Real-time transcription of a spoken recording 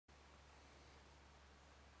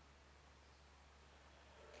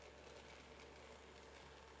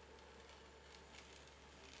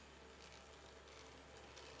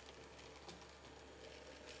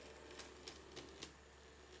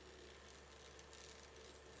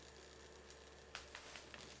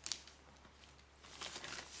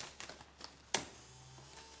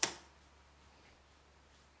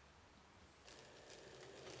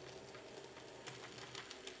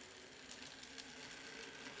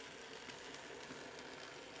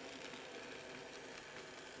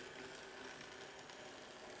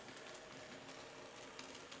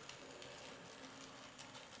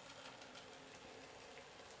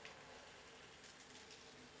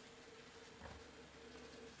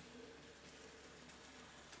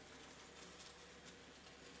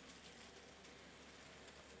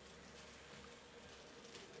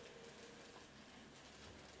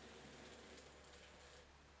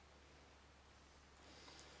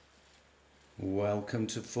Welcome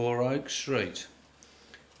to 4 Oak Street.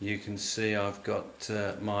 You can see I've got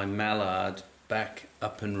my mallard back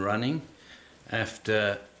up and running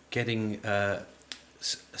after getting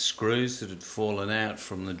screws that had fallen out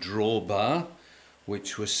from the drawbar,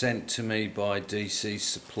 which were sent to me by DC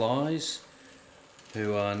Supplies,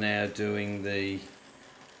 who are now doing the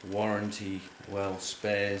warranty,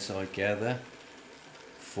 spares I gather,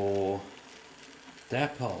 for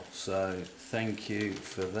Dapol. So thank you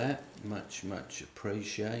for that, much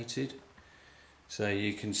appreciated. So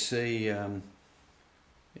you can see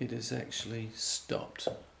it has actually stopped.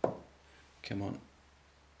 Come on,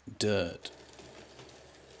 dirt.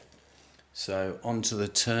 So onto the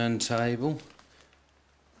turntable,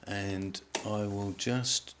 and I will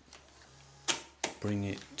just bring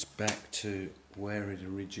it back to where it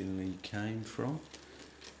originally came from.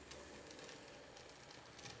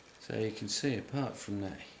 So you can see, apart from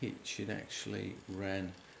that hitch, it actually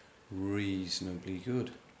ran reasonably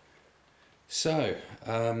good. So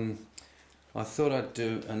I thought I'd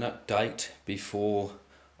do an update before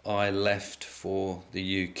I left for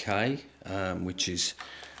the UK, which is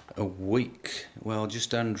a week,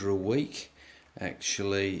 just under a week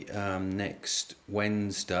actually, next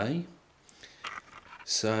Wednesday.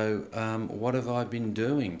 So what have I been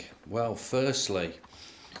doing? Well, firstly,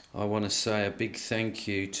 I want to say a big thank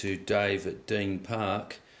you to Dave at Dean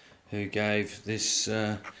Park, who gave this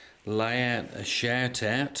layout a shout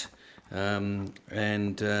out, and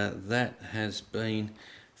that has been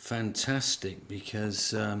fantastic,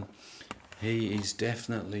 because he is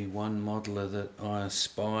definitely one modeler that I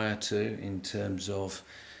aspire to in terms of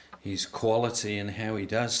his quality and how he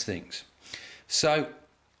does things. So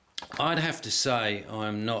I'd have to say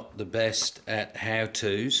I'm not the best at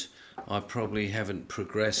how-tos. I probably haven't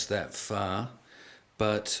progressed that far,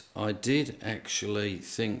 but I did actually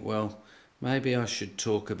think, maybe I should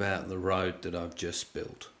talk about the road that I've just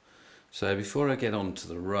built. So before I get onto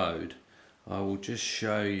the road, I will just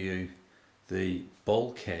show you the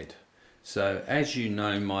bulkhead. So as you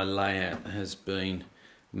know, my layout has been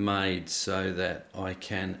made so that I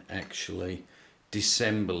can actually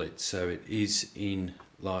disassemble it, so it is in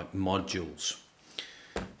like modules.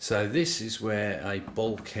 So this is where a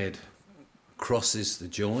bulkhead crosses the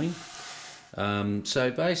join.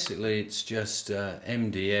 So basically it's just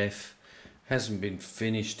MDF, hasn't been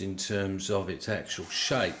finished in terms of its actual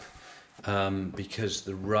shape, because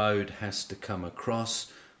the road has to come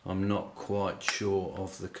across. I'm not quite sure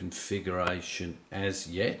of the configuration as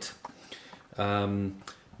yet.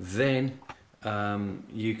 Then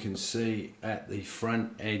you can see at the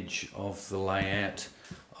front edge of the layout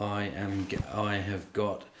I have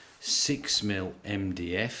got 6mm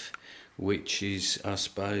MDF, which is, I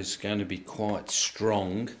suppose, going to be quite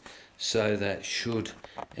strong, so that should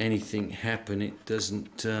anything happen it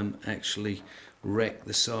doesn't actually wreck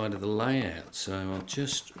the side of the layout. So I'll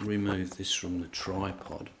just remove this from the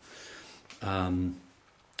tripod.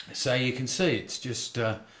 So you can see it's just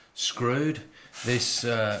screwed. This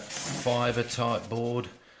fibre type board,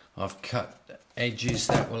 I've cut edges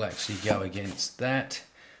that will actually go against that.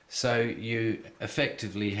 So you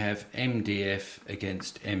effectively have MDF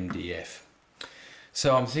against MDF.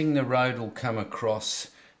 So I'm thinking the road will come across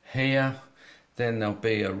here, then there'll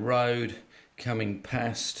be a road coming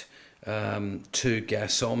past 2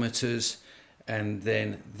 gasometers, and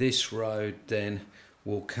then this road then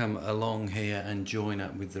will come along here and join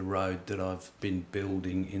up with the road that I've been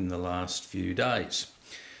building in the last few days.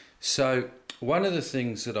 So one of the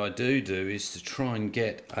things that I do is to try and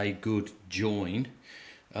get a good join,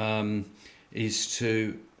 is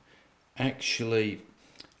to actually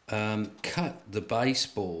cut the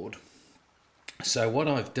baseboard. So what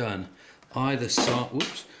I've done, either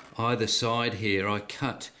side here, I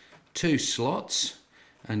cut 2 slots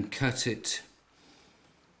and cut it.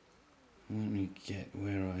 Let me get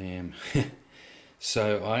where I am.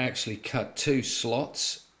 So I actually cut 2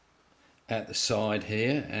 slots at the side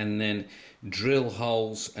here, and then drill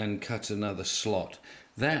holes and cut another slot.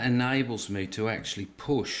 That enables me to actually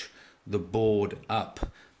push the board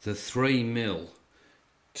up the 3mm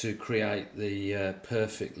to create the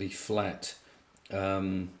perfectly flat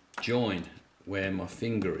join where my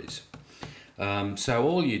finger is. So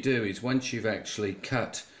all you do is, once you've actually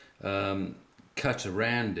cut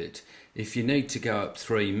around it, if you need to go up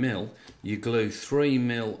 3mm, you glue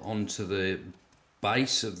 3mm onto the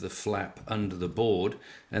base of the flap under the board,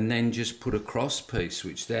 and then just put a cross piece,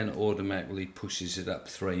 which then automatically pushes it up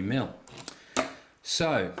 3mm.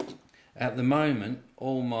 So at the moment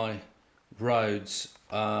all my roads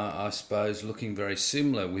are, I suppose, looking very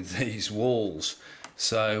similar with these walls.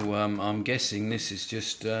 So I'm guessing this is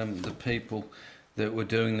just the people that were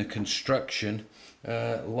doing the construction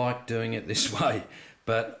like doing it this way,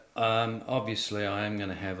 but obviously I am going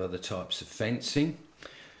to have other types of fencing.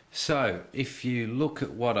 So if you look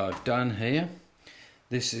at what I've done here,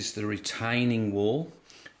 this is the retaining wall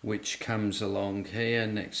which comes along here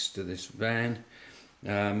next to this van,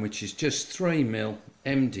 which is just 3mm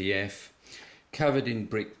MDF covered in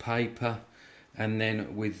brick paper, and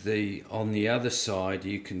then with the on the other side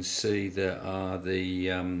you can see there are the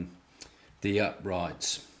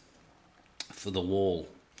uprights for the wall,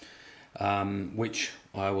 which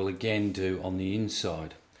I will again do on the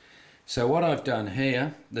inside. So what I've done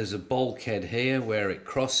here, there's a bulkhead here where it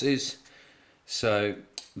crosses, so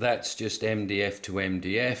that's just MDF to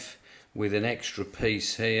MDF with an extra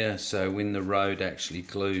piece here, so when the road actually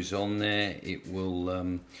glues on there, it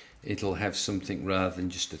will it'll have something rather than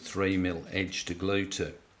just a 3mm edge to glue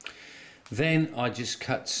to. Then I just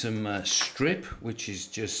cut some strip, which is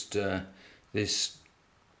just this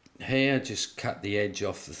here, just cut the edge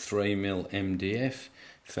off the 3mm MDF.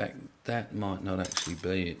 In fact, that might not actually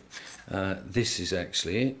be it. This is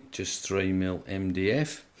actually it, just 3mm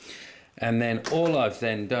MDF. And then all I've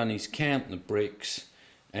then done is count the bricks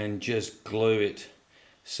and just glue it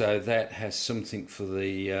so that has something for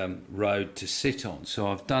the road to sit on. So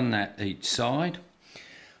I've done that each side.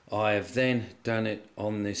 I have then done it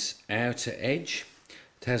on this outer edge.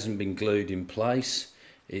 It hasn't been glued in place,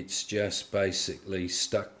 it's just basically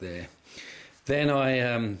stuck there. Then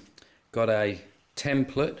I got a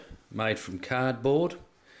template made from cardboard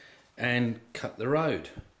and cut the road,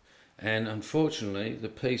 and unfortunately the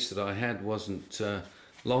piece that I had wasn't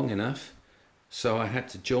long enough, so I had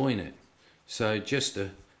to join it. So just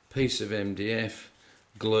a piece of MDF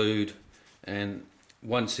glued, and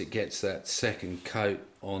once it gets that second coat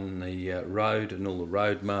on the road and all the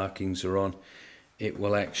road markings are on, it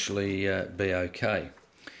will actually be okay.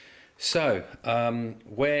 So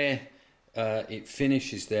where it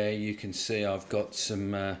finishes there, you can see I've got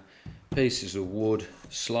some pieces of wood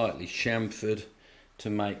slightly chamfered to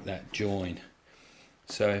make that join.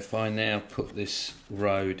 So if I now put this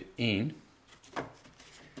road in,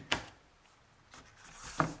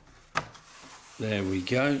 there we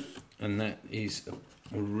go, and that is a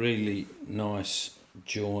really nice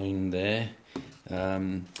join there.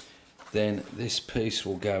 Then this piece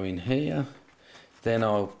will go in here, then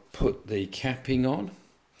I'll put the capping on.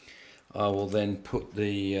 I will then put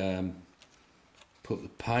the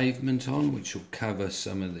pavement on, which will cover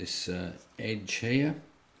some of this edge here.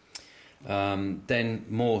 Then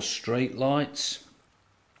more street lights,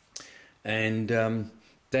 and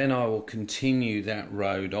then I will continue that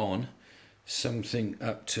road on, something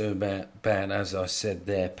up to about as I said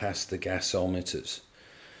there, past the gasometers.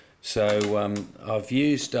 So I've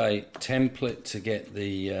used a template to get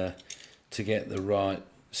the right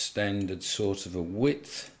standard sort of a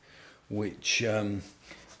width, which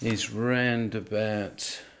is round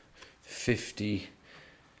about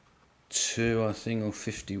 52, I think, or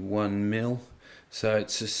 51mm. So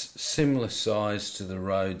it's a similar size to the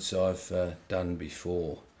roads I've done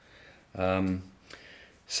before.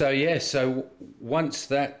 So yeah, so once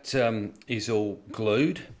that is all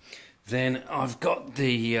glued, then I've got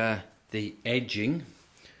the edging,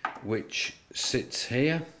 which sits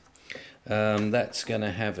here. That's going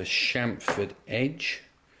to have a chamfered edge.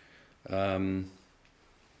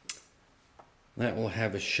 That will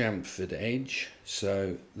have a chamfered edge,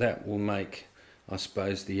 so that will make, I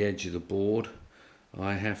suppose, the edge of the board.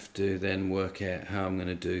 I have to then work out how I'm going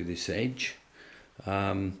to do this edge.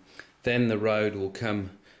 Then the road will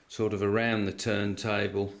come sort of around the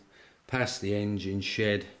turntable, past the engine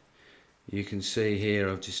shed. You can see here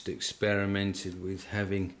I've just experimented with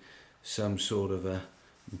having some sort of a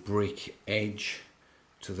brick edge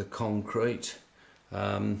to the concrete.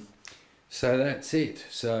 So that's it.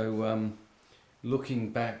 So looking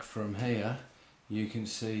back from here, you can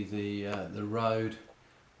see the road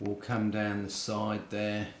will come down the side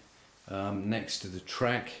there, next to the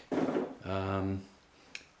track,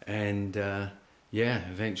 and yeah,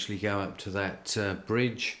 eventually go up to that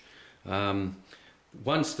bridge.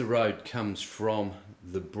 Once the road comes from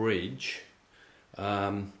the bridge,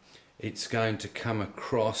 it's going to come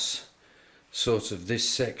across sort of this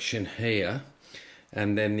section here,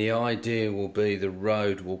 and then the idea will be the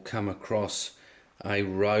road will come across a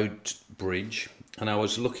road bridge. And I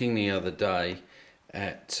was looking the other day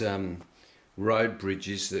at road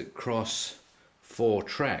bridges that cross 4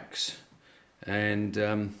 tracks,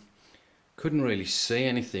 and couldn't really see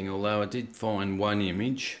anything, although I did find one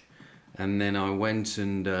image, and then I went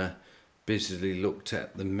and busily looked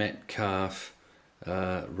at the Metcalfe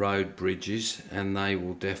road bridges, and they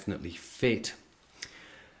will definitely fit.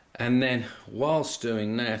 And then whilst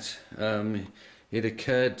doing that, it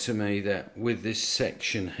occurred to me that with this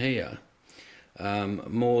section here,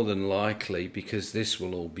 more than likely, because this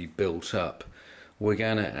will all be built up, we're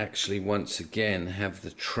going to actually once again have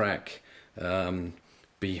the track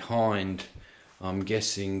behind, I'm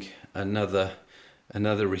guessing, another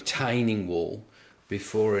retaining wall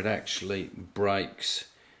before it actually breaks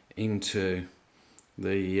into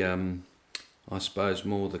the I suppose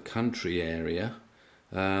more the country area,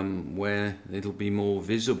 where it'll be more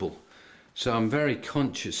visible. So I'm very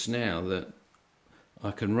conscious now that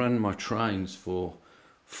I can run my trains for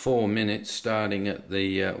 4 minutes, starting at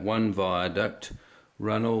the one viaduct,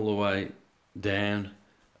 run all the way down,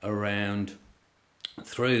 around,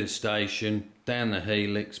 through the station, down the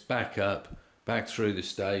helix, back up, back through the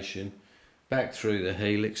station, back through the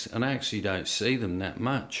helix, and I actually don't see them that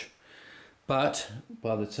much. But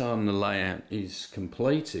by the time the layout is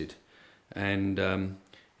completed and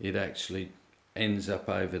it actually ends up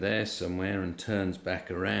over there somewhere and turns back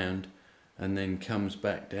around and then comes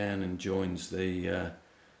back down and joins the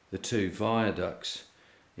two viaducts,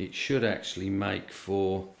 it should actually make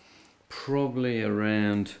for probably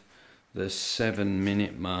around the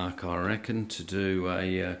 7-minute mark, I reckon, to do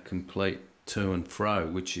a complete to and fro,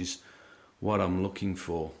 which is what I'm looking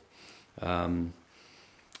for.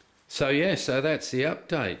 So yeah, so that's the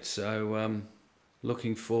update. So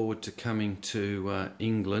looking forward to coming to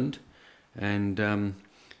England and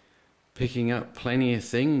picking up plenty of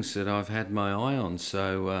things that I've had my eye on.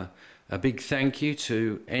 So a big thank you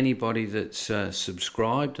to anybody that's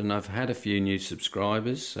subscribed, and I've had a few new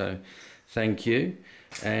subscribers, so thank you.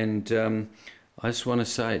 And I just want to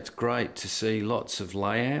say it's great to see lots of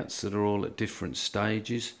layouts that are all at different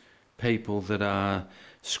stages, people that are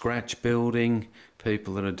scratch building,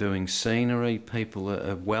 people that are doing scenery, people that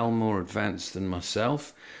are well more advanced than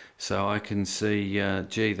myself. So I can see,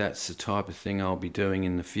 gee, that's the type of thing I'll be doing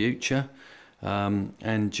in the future.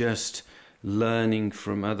 And just learning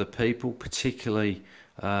from other people, particularly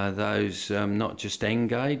those not just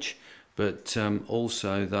N-Gage, but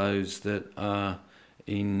also those that are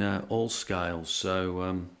in all scales.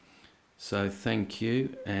 So, so thank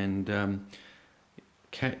you, and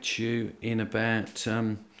catch you in about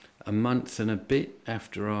a month and a bit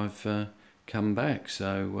after I've come back.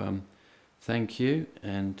 So thank you,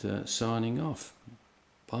 and signing off.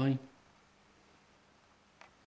 Bye.